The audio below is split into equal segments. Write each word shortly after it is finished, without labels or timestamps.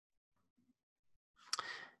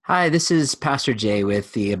Hi, this is Pastor Jay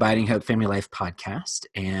with the Abiding Hope Family Life podcast.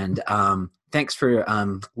 And thanks for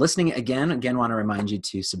listening again. Again, want to remind you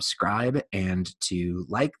to subscribe and to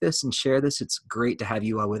like this and share this. It's great to have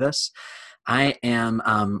you all with us. I am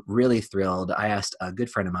really thrilled. I asked a good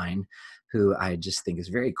friend of mine who I just think is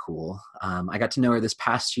very cool. I got to know her this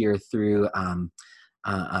past year through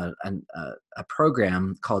a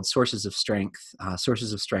program called Sources of Strength.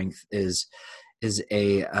 Sources of Strength is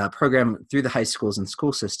a program through the high schools and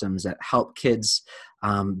school systems that help kids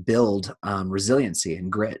build resiliency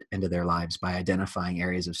and grit into their lives by identifying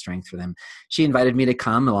areas of strength for them. She invited me to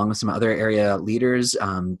come along with some other area leaders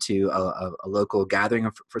to a local gathering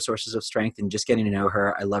for Sources of Strength, and just getting to know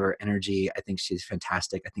her. I love her energy. I think she's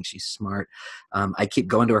fantastic. I think she's smart. I keep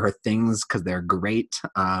going to her things because they're great.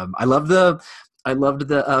 I loved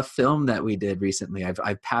the film that we did recently.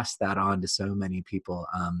 I've passed that on to so many people.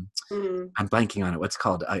 Mhm. I'm blanking on it. What's it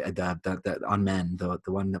called? The on Men, the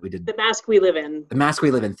one that we did. The Mask We Live In. The Mask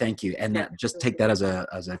We Live In. Thank you. And Yeah. that, just take that as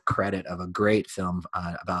a credit of a great film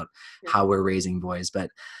about Yeah. how we're raising boys. But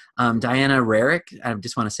Diana Rarick, I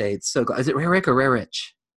just want to say it's so. Is it Rarick or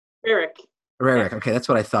Rarich? Eric. Yeah. Rarick. Okay, that's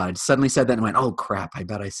what I thought. I suddenly said that and went, oh crap! I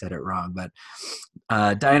bet I said it wrong. But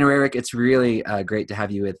Diana Rarick, it's really great to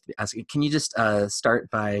have you with us. Can you just start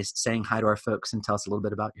by saying hi to our folks and tell us a little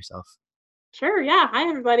bit about yourself? Sure. Yeah. Hi,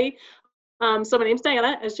 everybody. So my name's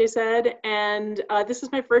Diana, as Jay said, and this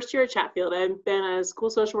is my first year at Chatfield. I've been a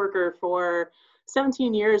school social worker for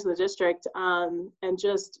 17 years in the district, and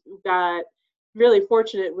just got really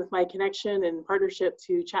fortunate with my connection and partnership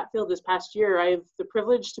to Chatfield this past year. I have the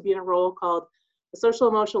privilege to be in a role called a social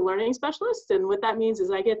emotional learning specialist, and what that means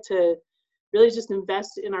is I get to really just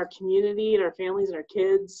invest in our community and our families and our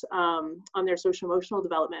kids on their social emotional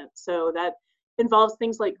development. So that involves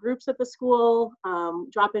things like groups at the school,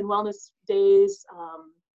 drop-in wellness days,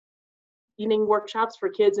 evening workshops for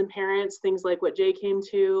kids and parents, things like what Jay came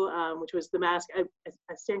to, which was The Mask.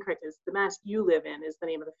 I stand corrected, The Mask You Live In is the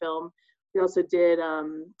name of the film. We also did a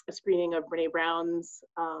screening of Brene Brown's,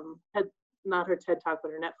 not her TED Talk,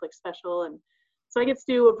 but her Netflix special. And so I get to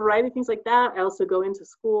do a variety of things like that. I also go into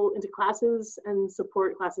school, into classes, and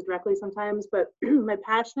support classes directly sometimes. But my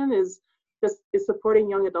passion is supporting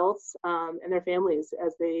young adults and their families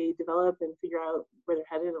as they develop and figure out where they're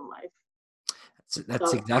headed in life.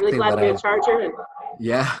 That's So really exactly glad to what be a I. charger. And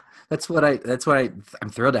Yeah, I'm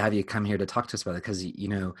thrilled to have you come here to talk to us about it, because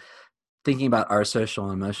thinking about our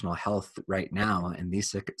social and emotional health right now in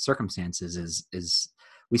these circumstances is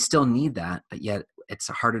we still need that, but yet it's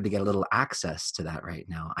harder to get a little access to that right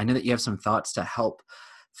now. I know that you have some thoughts to help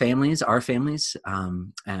our families,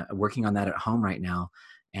 working on that at home right now.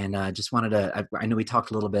 And just wanted to, I know we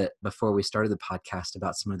talked a little bit before we started the podcast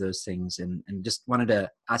about some of those things, and just wanted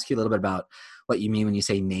to ask you a little bit about what you mean when you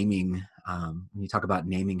say naming, when you talk about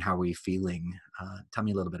naming how we're feeling. Tell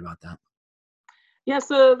me a little bit about that. yeah,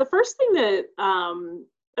 so the first thing that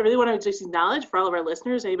I really want to just acknowledge for all of our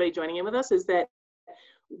listeners, anybody joining in with us, is that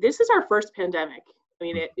this is our first pandemic. I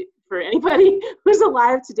mean, for anybody who's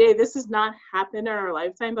alive today, this has not happened in our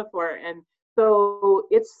lifetime before. And so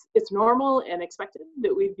it's normal and expected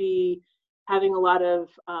that we'd be having a lot of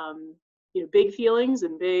big feelings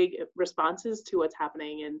and big responses to what's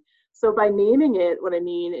happening. And so by naming it, what I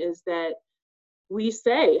mean is that we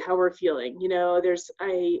say how we're feeling.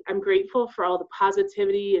 I'm grateful for all the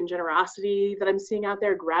positivity and generosity that I'm seeing out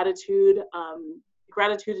there. Gratitude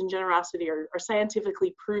and generosity are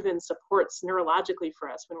scientifically proven supports neurologically for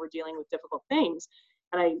us when we're dealing with difficult things.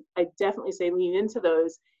 And I definitely say lean into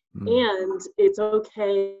those. Mm. And it's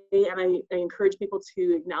okay. And I encourage people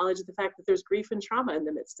to acknowledge the fact that there's grief and trauma in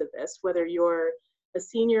the midst of this, whether you're a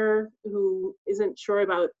senior who isn't sure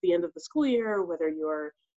about the end of the school year, or whether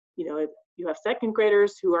if you have second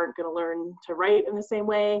graders who aren't going to learn to write in the same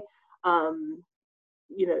way.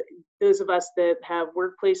 Those of us that have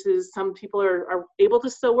workplaces, some people are able to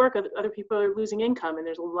still work, other people are losing income, and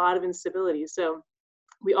there's a lot of instability. So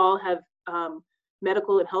we all have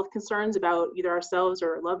medical and health concerns about either ourselves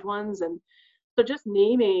or our loved ones. And so just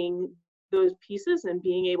naming those pieces and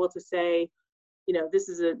being able to say, this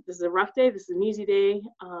is a rough day, this is an easy day,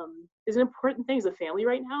 is an important thing as a family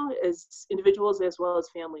right now, as individuals as well as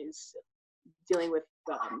families dealing with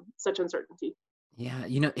such uncertainty. Yeah,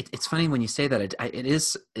 it's funny when you say that.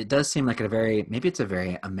 It does seem like maybe it's a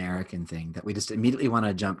very American thing that we just immediately want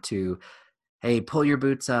to jump to. Hey, pull your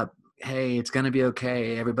boots up. Hey, it's gonna be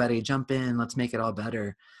okay. Everybody, jump in. Let's make it all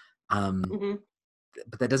better. Um, Mm-hmm.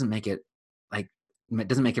 but that doesn't make it like it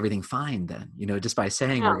doesn't make everything fine. Then just by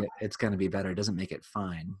saying No, it's gonna be better doesn't make it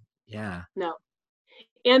fine. Yeah. no.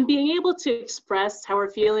 And being able to express how we're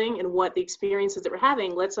feeling and what the experiences that we're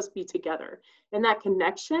having lets us be together. And that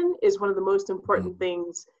connection is one of the most important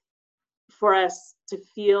things for us to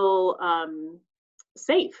feel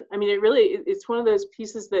safe. I mean, it's one of those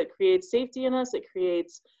pieces that creates safety in us. It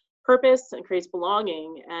creates purpose and creates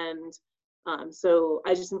belonging. And so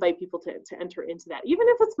I just invite people to enter into that, even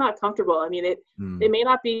if it's not comfortable. I mean, it may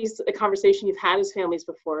not be a conversation you've had as families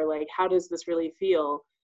before, like, how does this really feel?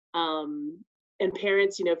 And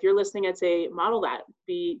parents, you know, if you're listening, I'd say model that.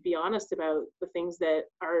 Be honest about the things that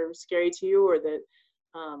are scary to you, or that,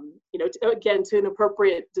 you know, again, to an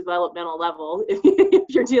appropriate developmental level. If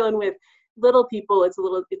you're dealing with little people, it's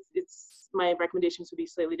my recommendations would be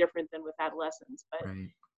slightly different than with adolescents. But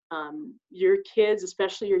your kids,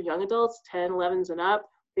 especially your young adults, 10, 11s and up,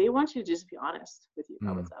 they want you to just be honest with you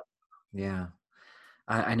about what's up. Yeah.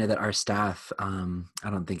 I know that our staff, I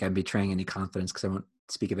don't think I'm betraying any confidence because I won't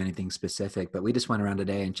speak of anything specific, but we just went around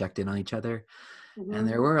today and checked in on each other. And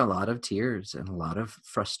there were a lot of tears and a lot of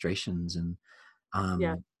frustrations. And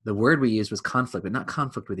the word we used was conflict, but not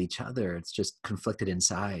conflict with each other. It's just conflicted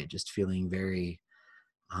inside, just feeling very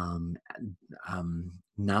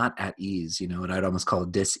not at ease, you know, what I'd almost call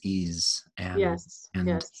dis-ease. And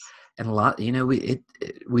and a lot, you know,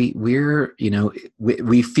 we're, you know,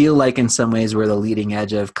 we feel like in some ways we're the leading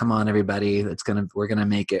edge of, come on, everybody, we're going to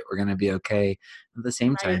make it. We're going to be okay. At the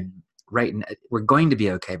same time, we're going to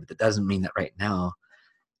be okay, but that doesn't mean that right now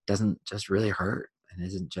doesn't just really hurt and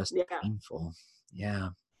isn't just painful. Yeah.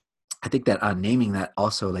 I think that naming that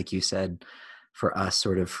also, like you said, for us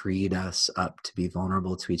sort of freed us up to be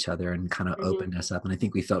vulnerable to each other and kind of opened us up. And I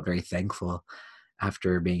think we felt very thankful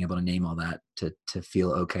after being able to name all that, to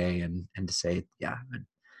feel okay and to say, yeah,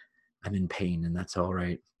 I'm in pain and that's all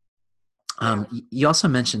right. You also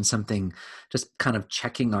mentioned something, just kind of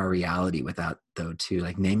checking our reality with that though too,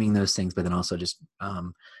 like naming those things, but then also just,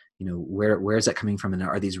 you know, where is that coming from? And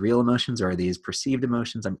are these real emotions or are these perceived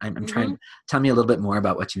emotions? I'm trying to tell me a little bit more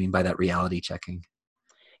about what you mean by that reality checking.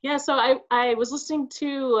 Yeah, so I was listening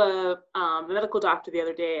to a medical doctor the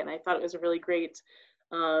other day, and I thought it was a really great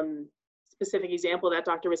specific example that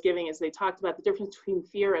doctor was giving. Is they talked about the difference between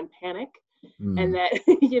fear and panic, and that,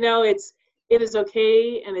 you know, it is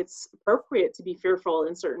okay and it's appropriate to be fearful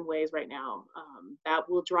in certain ways right now. That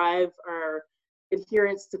will drive our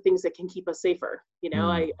adherence to things that can keep us safer. You know,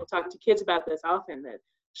 I talk to kids about this often, that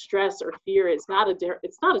stress or fear is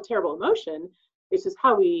it's not a terrible emotion. It's just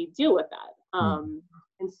how we deal with that.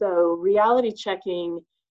 And so reality checking,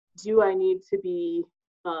 do I need to be,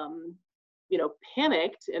 you know,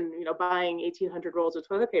 panicked and, you know, buying 1,800 rolls of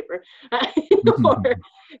toilet paper, or,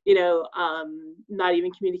 you know, not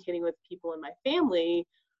even communicating with people in my family,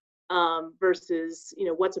 versus, you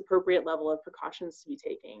know, what's appropriate level of precautions to be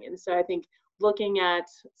taking. And so I think looking at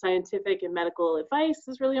scientific and medical advice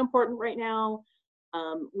is really important right now.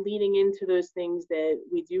 Leaning into those things that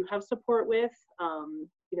we do have support with.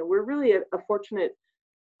 You know, we're really a fortunate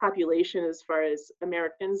population as far as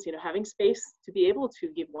Americans, you know, having space to be able to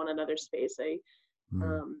give one another space.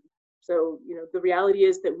 So, you know, the reality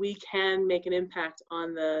is that we can make an impact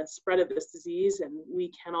on the spread of this disease, and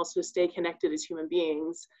we can also stay connected as human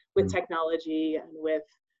beings with technology and with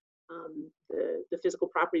the physical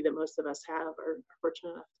property that most of us have, or are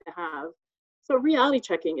fortunate enough to have. So reality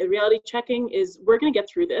checking is, we're going to get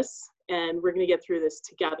through this, and we're going to get through this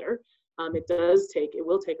together. It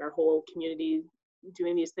will take our whole community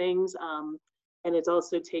doing these things, and it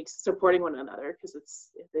also takes supporting one another, because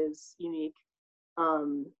it is unique.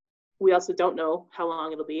 We also don't know how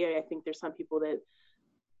long it'll be. I think there's some people that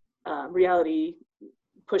reality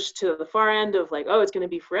push to the far end of, like, oh, it's going to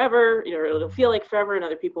be forever, you know, it'll feel like forever, and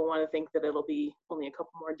other people want to think that it'll be only a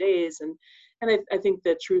couple more days, and I think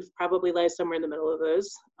the truth probably lies somewhere in the middle of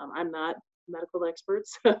those. I'm not a medical expert,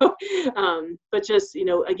 so but just, you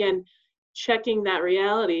know, again, checking that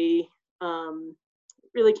reality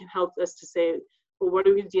really can help us to say, well, what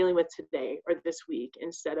are we dealing with today or this week,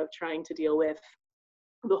 instead of trying to deal with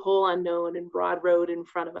the whole unknown and broad road in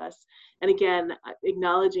front of us. And again,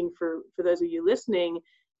 acknowledging for those of you listening,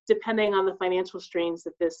 depending on the financial strains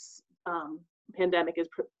that this pandemic is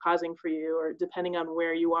causing for you, or depending on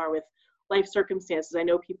where you are with life circumstances. I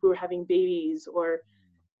know people who are having babies or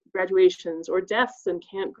graduations or deaths and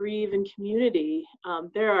can't grieve in community.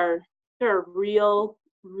 There are real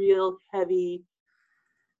heavy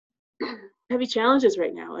challenges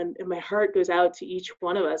right now, and my heart goes out to each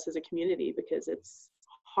one of us as a community, because it's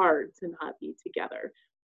hard to not be together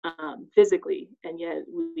physically, and yet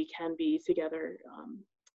we can be together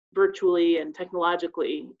virtually and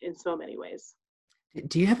technologically in so many ways.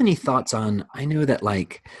 Do you have any thoughts on, I know that,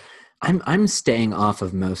 like, I'm staying off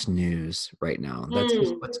of most news right now. That's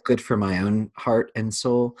just Mm, what's good for my own heart and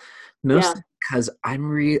soul, yeah, mostly because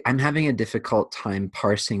I'm having a difficult time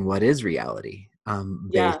parsing what is reality,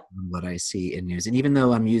 based yeah, on what I see in news. And even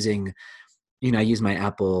though I'm using, I use my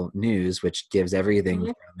Apple News, which gives everything hmm,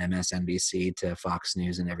 from MSNBC to Fox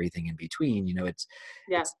News and everything in between. yeah,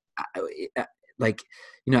 It's like,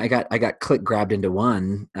 I got click grabbed into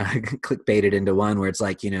one, click baited into one where it's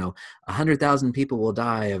like, 100,000 people will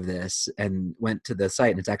die of this, and went to the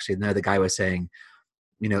site, and it's actually, no, the guy was saying,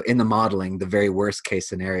 in the modeling, the very worst case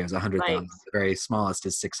scenario is right, 100,000, the very smallest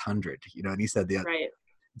is 600, and he said right.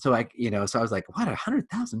 so I was like, what,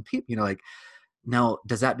 100,000 people, like, now,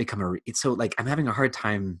 does that become so, like, I'm having a hard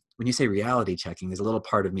time when you say reality checking. There's a little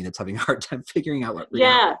part of me that's having a hard time figuring out what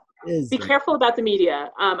reality Yeah, is, be right? careful about the media.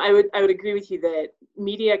 I would agree with you that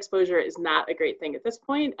media exposure is not a great thing at this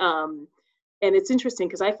point. And it's interesting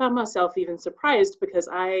because I found myself even surprised because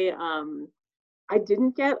I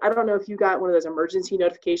didn't get, I don't know if you got one of those emergency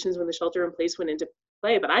notifications when the shelter in place went into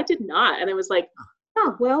play, but I did not. And I was like,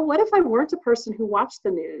 oh, well, what if I weren't a person who watched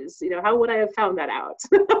the news? How would I have found that out?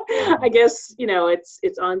 I guess,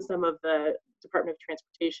 it's on some of the Department of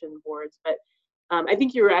Transportation boards, but I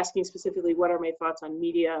think you were asking specifically what are my thoughts on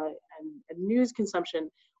media and news consumption.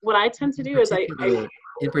 What I tend to in do is particular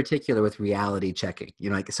in particular with reality checking,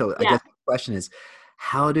 like, so I yeah, guess the question is,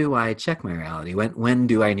 how do I check my reality? When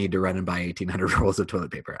do I need to run and buy 1,800 rolls of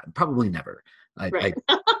toilet paper? Probably never. I right.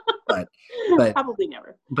 but but Probably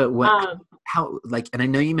never. but what Um, how like, and I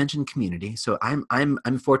know you mentioned community, so I'm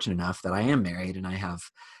fortunate enough that I am married and I have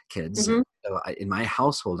kids, and mhm, so in my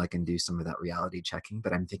household I can do some of that reality checking.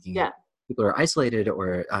 But I'm thinking if yeah. people are isolated,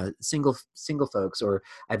 or single folks, or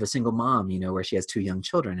I have a single mom, where she has two young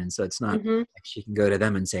children, and so it's not Hmm. like she can go to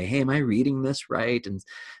them and say, hey, am I reading this right? And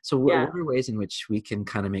so Yeah. what are ways in which we can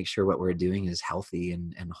kind of make sure what we're doing is healthy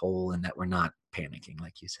and whole, and that we're not panicking,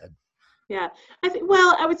 like you said? Yeah, I think.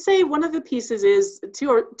 Well, I would say one of the pieces is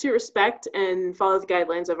to respect and follow the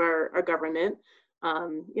guidelines of our government.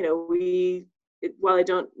 While I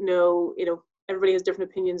don't know, everybody has different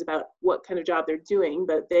opinions about what kind of job they're doing,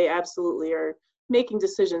 but they absolutely are making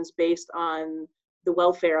decisions based on the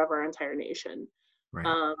welfare of our entire nation. Right.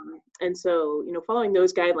 And so, following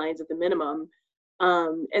those guidelines at the minimum.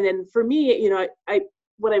 And then for me, I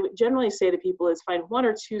what I would generally say to people is find one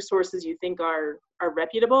or two sources you think are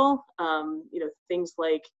reputable. Things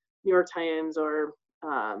like New York Times or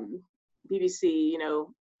BBC.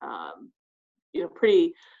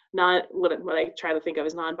 Pretty not what I try to think of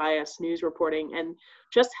as non-biased news reporting, and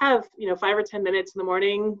just have 5 or 10 minutes in the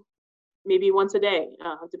morning, maybe once a day,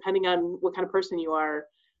 depending on what kind of person you are.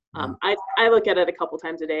 Yeah. I look at it a couple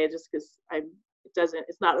times a day just because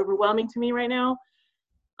it's not overwhelming to me right now.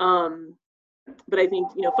 Um, but I think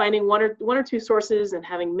finding one or two sources and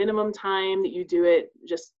having minimum time that you do it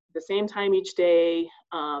just the same time each day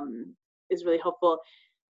is really helpful.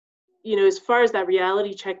 As far as that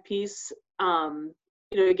reality check piece,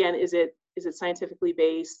 again, is it scientifically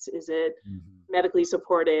based? Is it Mhm. medically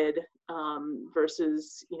supported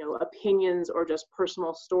versus opinions or just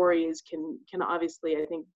personal stories can obviously, I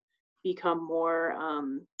think, become more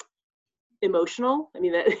emotional. I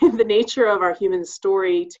mean, the nature of our human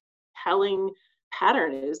storytelling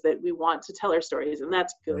pattern is that we want to tell our stories, and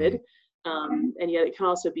that's good. Right. And yet, it can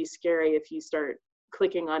also be scary if you start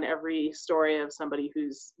clicking on every story of somebody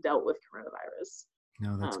who's dealt with coronavirus.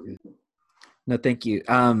 No, that's Um, good. No, thank you.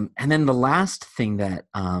 And then the last thing that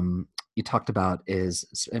you talked about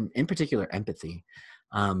is, in particular, empathy.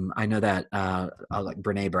 I know that like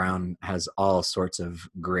Brene Brown has all sorts of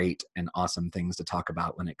great and awesome things to talk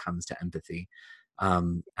about when it comes to empathy.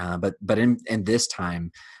 But in this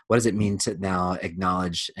time, what does it mean to now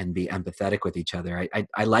acknowledge and be empathetic with each other?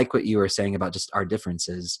 I like what you were saying about just our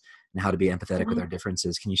differences and how to be empathetic with mhm. our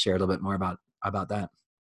differences. Can you share a little bit more about that?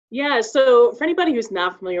 Yeah, so for anybody who's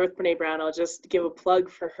not familiar with Brene Brown, I'll just give a plug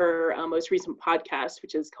for her most recent podcast,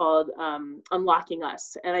 which is called Unlocking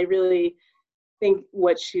Us. And I really think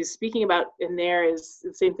what she's speaking about in there is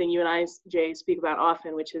the same thing you and I, Jay, speak about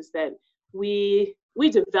often, which is that we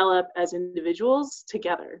develop as individuals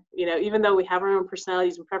together. Even though we have our own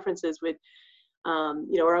personalities and preferences with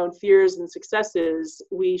our own fears and successes,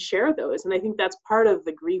 we share those. And I think that's part of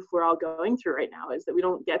the grief we're all going through right now, is that we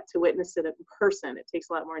don't get to witness it in person. It takes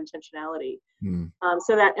a lot more intentionality. Hmm.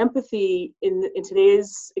 So that empathy in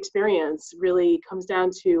today's experience really comes down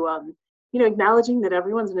to, acknowledging that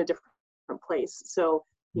everyone's in a different place. So,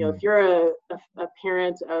 Hmm. if you're a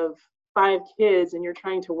parent of 5 kids and you're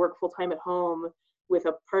trying to work full time at home with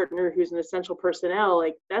a partner who's an essential personnel,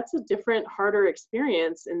 like that's a different, harder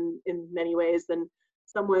experience in many ways than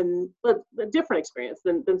someone, but a different experience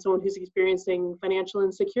than someone who's experiencing financial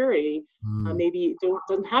insecurity. Mm. Maybe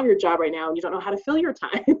doesn't have your job right now and you don't know how to fill your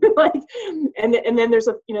time. Like, and then there's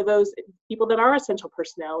those people that are essential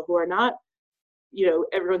personnel who are not,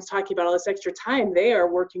 everyone's talking about all this extra time. They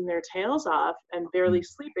are working their tails off and barely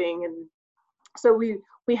sleeping. And so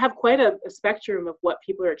we have quite a spectrum of what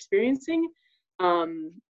people are experiencing.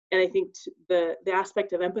 And I think the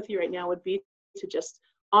aspect of empathy right now would be to just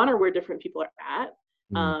honor where different people are at,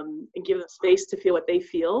 and give them space to feel what they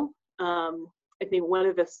feel. I think one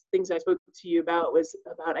of the things I spoke to you about was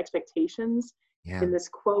about expectations. Yeah. In this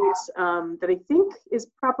quote that I think is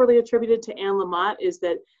properly attributed to Anne Lamott, is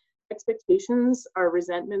that expectations are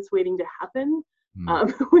resentments waiting to happen,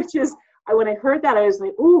 which is, when I heard that, I was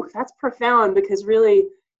like, ooh, that's profound, because really,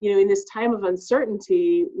 in this time of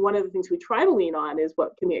uncertainty, one of the things we try to lean on is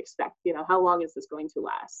what can we expect? How long is this going to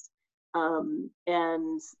last?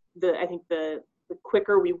 And I think the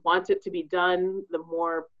quicker we want it to be done, the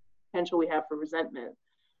more potential we have for resentment.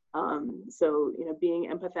 So, being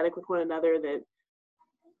empathetic with one another, that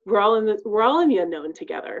we're all in the unknown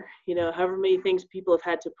together. However many things people have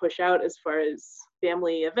had to push out as far as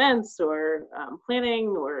family events or planning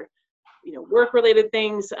or work-related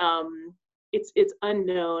things. It's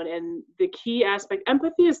unknown, and the key aspect,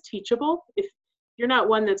 empathy is teachable. If you're not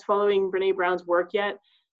one that's following Brene Brown's work yet,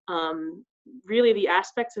 really the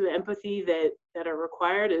aspects of empathy that are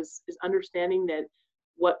required is understanding that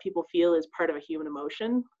what people feel is part of a human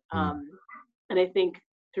emotion. And I think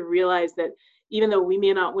to realize that even though we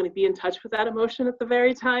may not want to be in touch with that emotion at the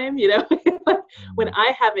very time, when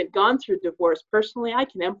I haven't gone through divorce personally, I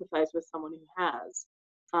can empathize with someone who has.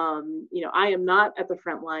 I am not at the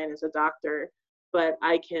front line as a doctor, but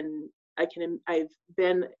I've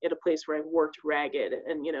been at a place where I've worked ragged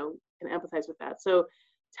and, can empathize with that. So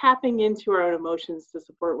tapping into our own emotions to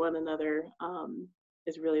support one another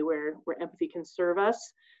is really where empathy can serve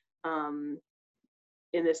us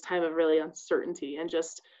in this time of really uncertainty, and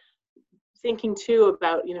just thinking too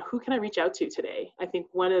about, who can I reach out to today? I think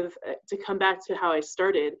to come back to how I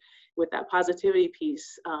started with that positivity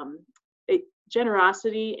piece,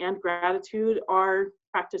 generosity and gratitude are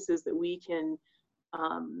practices that we can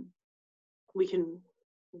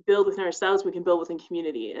build within ourselves, we can build within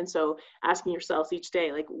community. And so asking yourselves each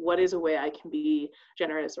day, like, what is a way I can be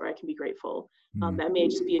generous or I can be grateful? That may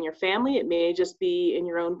just be in your family. It may just be in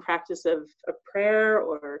your own practice of prayer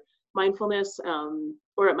or mindfulness,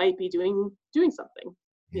 or it might be doing something,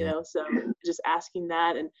 so just asking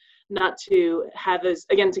that, and not to have this,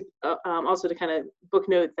 again, to also to kind of book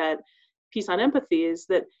note that piece on empathy, is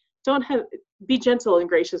that be gentle and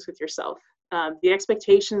gracious with yourself. The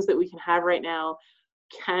expectations that we can have right now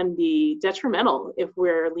can be detrimental if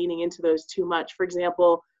we're leaning into those too much. For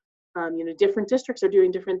example, different districts are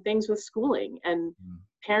doing different things with schooling, and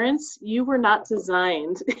parents, you were not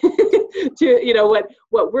designed to,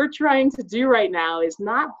 what we're trying to do right now is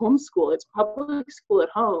not homeschool, it's public school at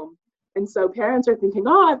home. And so parents are thinking,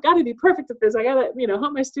 oh, I've got to be perfect at this. I got to,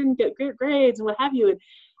 help my student get good grades and what have you.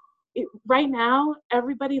 And right now,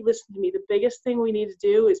 everybody listen to me. The biggest thing we need to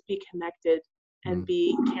do is be connected and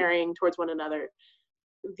be caring towards one another.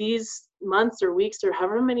 These months or weeks or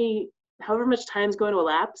however much time is going to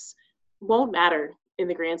elapse won't matter in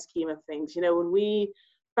the grand scheme of things. When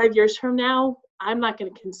 5 years from now, I'm not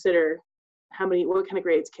going to consider what kind of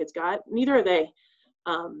grades kids got. Neither are they.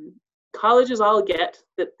 Colleges all get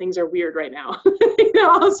that things are weird right now.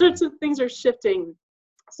 All sorts of things are shifting.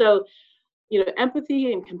 So,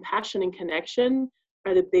 empathy and compassion and connection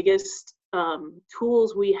are the biggest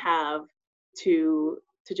tools we have to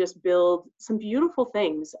just build some beautiful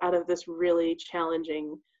things out of this really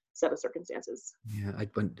challenging set of circumstances. Yeah,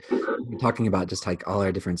 when talking about just like all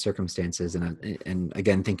our different circumstances, and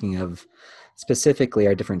again thinking of specifically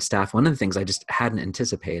our different staff, one of the things I just hadn't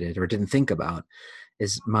anticipated or didn't think about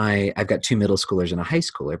is I've got 2 middle schoolers and a high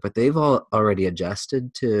schooler, but they've all already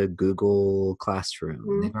adjusted to Google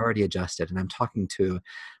Classroom. They've already adjusted, and I'm talking to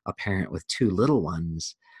a parent with 2 little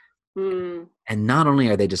ones. And not only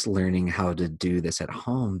are they just learning how to do this at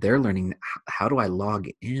home, they're learning how do I log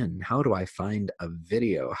in? How do I find a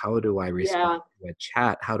video? How do I respond to a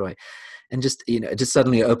chat? And just, just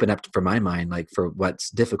suddenly open up for my mind, like for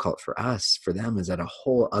what's difficult for us, for them is at a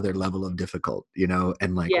whole other level of difficult,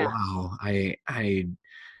 and like, wow, I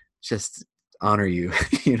just honor you,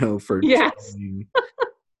 for trying.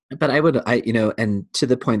 But and to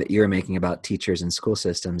the point that you were making about teachers and school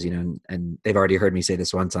systems, and they've already heard me say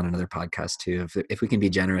this once on another podcast too, if we can be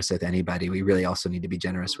generous with anybody, we really also need to be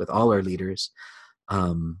generous with all our leaders.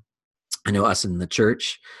 I know us in the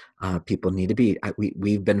church, people need to be,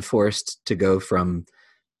 we've been forced to go from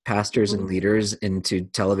pastors and leaders into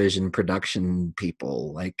television production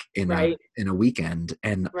people, like in Right. a weekend.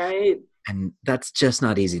 Right. And that's just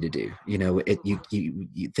not easy to do. You know,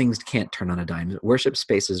 you things can't turn on a dime. Worship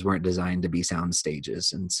spaces weren't designed to be sound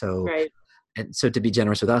stages. Right. And so to be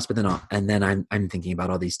generous with us, but then I'm thinking about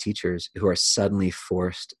all these teachers who are suddenly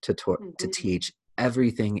forced to teach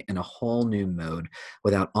everything in a whole new mode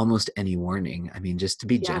without almost any warning. I mean, just to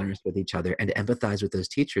be generous with each other and to empathize with those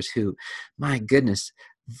teachers who, my goodness,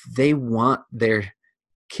 they want their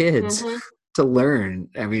kids to learn.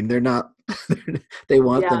 I mean, they're not, they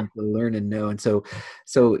want them to learn and know. And so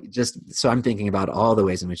I'm thinking about all the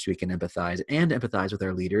ways in which we can empathize with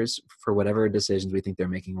our leaders for whatever decisions we think they're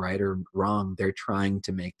making right or wrong. They're trying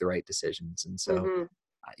to make the right decisions. And so,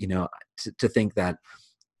 you know, to think that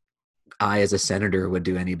I, as a senator, would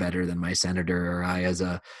do any better than my senator, or I, as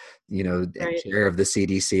a, you know, chair of the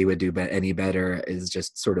CDC, would do any better is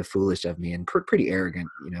just sort of foolish of me and pretty arrogant,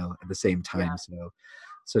 you know, at the same time.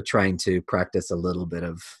 So trying to practice a little bit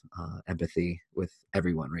of empathy with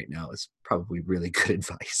everyone right now is probably really good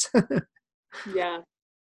advice. Yeah.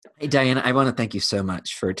 Hey, Diana, I want to thank you so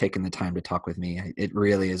much for taking the time to talk with me. It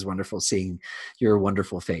really is wonderful seeing your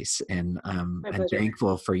wonderful face, and I'm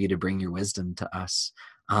thankful for you to bring your wisdom to us.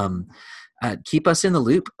 Keep us in the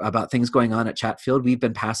loop about things going on at Chatfield. We've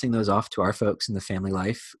been passing those off to our folks in the Family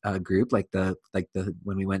Life group, like the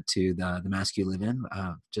when we went to the Mask You Live In.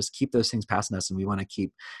 Just keep those things passing us, and we want to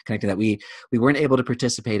keep connecting. That we weren't able to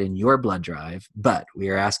participate in your blood drive, but we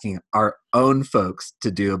are asking our own folks to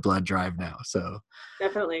do a blood drive now. So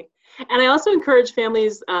definitely. And I also encourage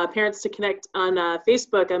families, parents to connect on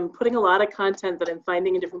Facebook. I'm putting a lot of content that I'm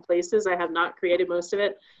finding in different places. I have not created most of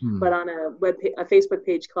it, but on a Facebook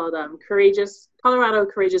page called Colorado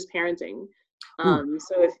Courageous Parenting.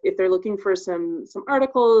 So if they're looking for some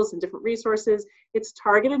articles and different resources, it's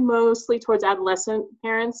targeted mostly towards adolescent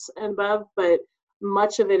parents and above, but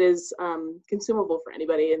much of it is consumable for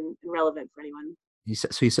anybody and relevant for anyone.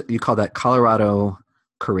 You call that Colorado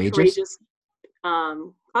Courageous?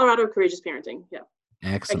 Colorado Courageous Parenting. Yeah.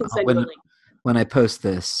 Excellent. I can send you the link. When I post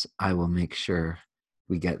this, I will make sure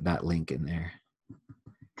we get that link in there.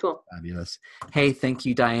 Cool. Fabulous. Hey, thank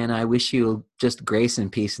you, Diana. I wish you just grace and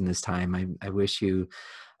peace in this time. I wish you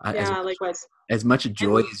likewise. As much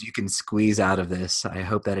joy as you can squeeze out of this. I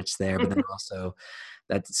hope that it's there, but then also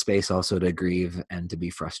that space also to grieve and to be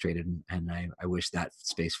frustrated. And I wish that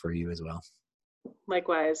space for you as well.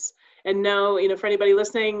 Likewise. And no, for anybody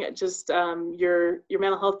listening, just your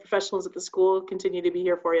mental health professionals at the school continue to be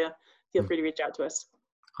here for you. Feel free to reach out to us.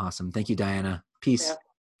 Awesome. Thank you, Diana. Peace. Yeah.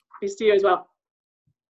 Peace to you as well.